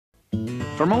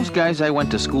For most guys I went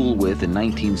to school with in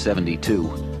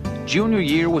 1972, junior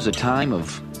year was a time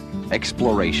of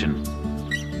exploration.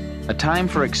 A time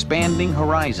for expanding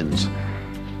horizons,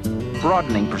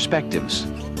 broadening perspectives,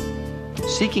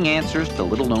 seeking answers to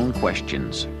little-known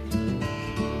questions.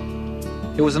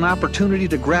 It was an opportunity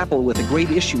to grapple with the great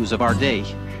issues of our day,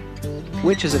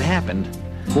 which, as it happened,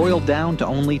 boiled down to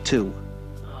only two.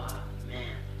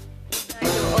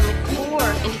 There were only 4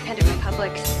 independent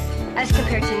republics. As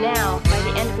compared to now, by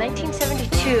the end of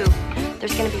 1972,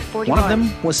 there's going to be 41. One of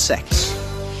them was sex.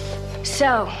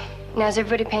 So, now is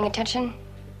everybody paying attention?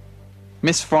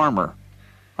 Miss Farmer,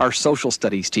 our social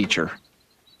studies teacher.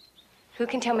 Who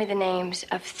can tell me the names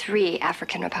of 3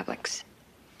 African republics?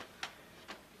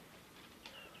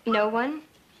 No one?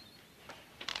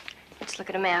 Let's look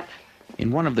at a map.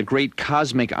 In one of the great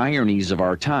cosmic ironies of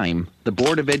our time, the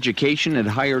Board of Education had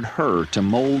hired her to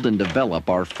mold and develop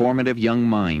our formative young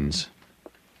minds.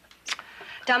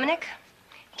 Dominic,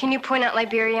 can you point out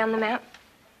Liberia on the map?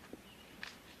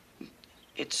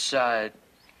 It's, that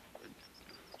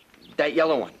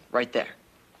yellow one, right there.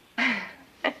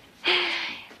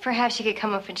 Perhaps you could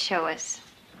come up and show us.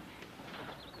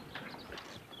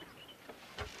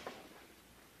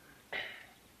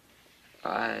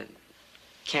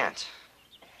 Can't.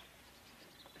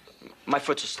 My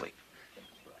foot's asleep.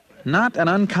 Not an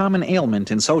uncommon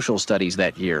ailment in social studies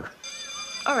that year.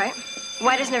 All right.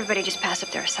 Why doesn't everybody just pass up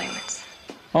their assignments?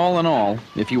 All in all,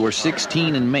 if you were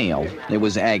 16 and male, it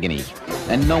was agony,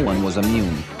 and no one was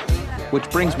immune. Which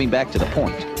brings me back to the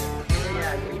point.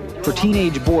 For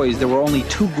teenage boys, there were only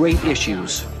 2 great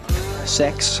issues: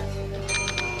 sex.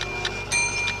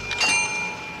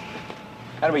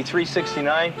 That'll be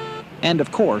 $369. And,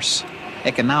 of course,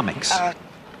 economics.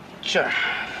 Sure.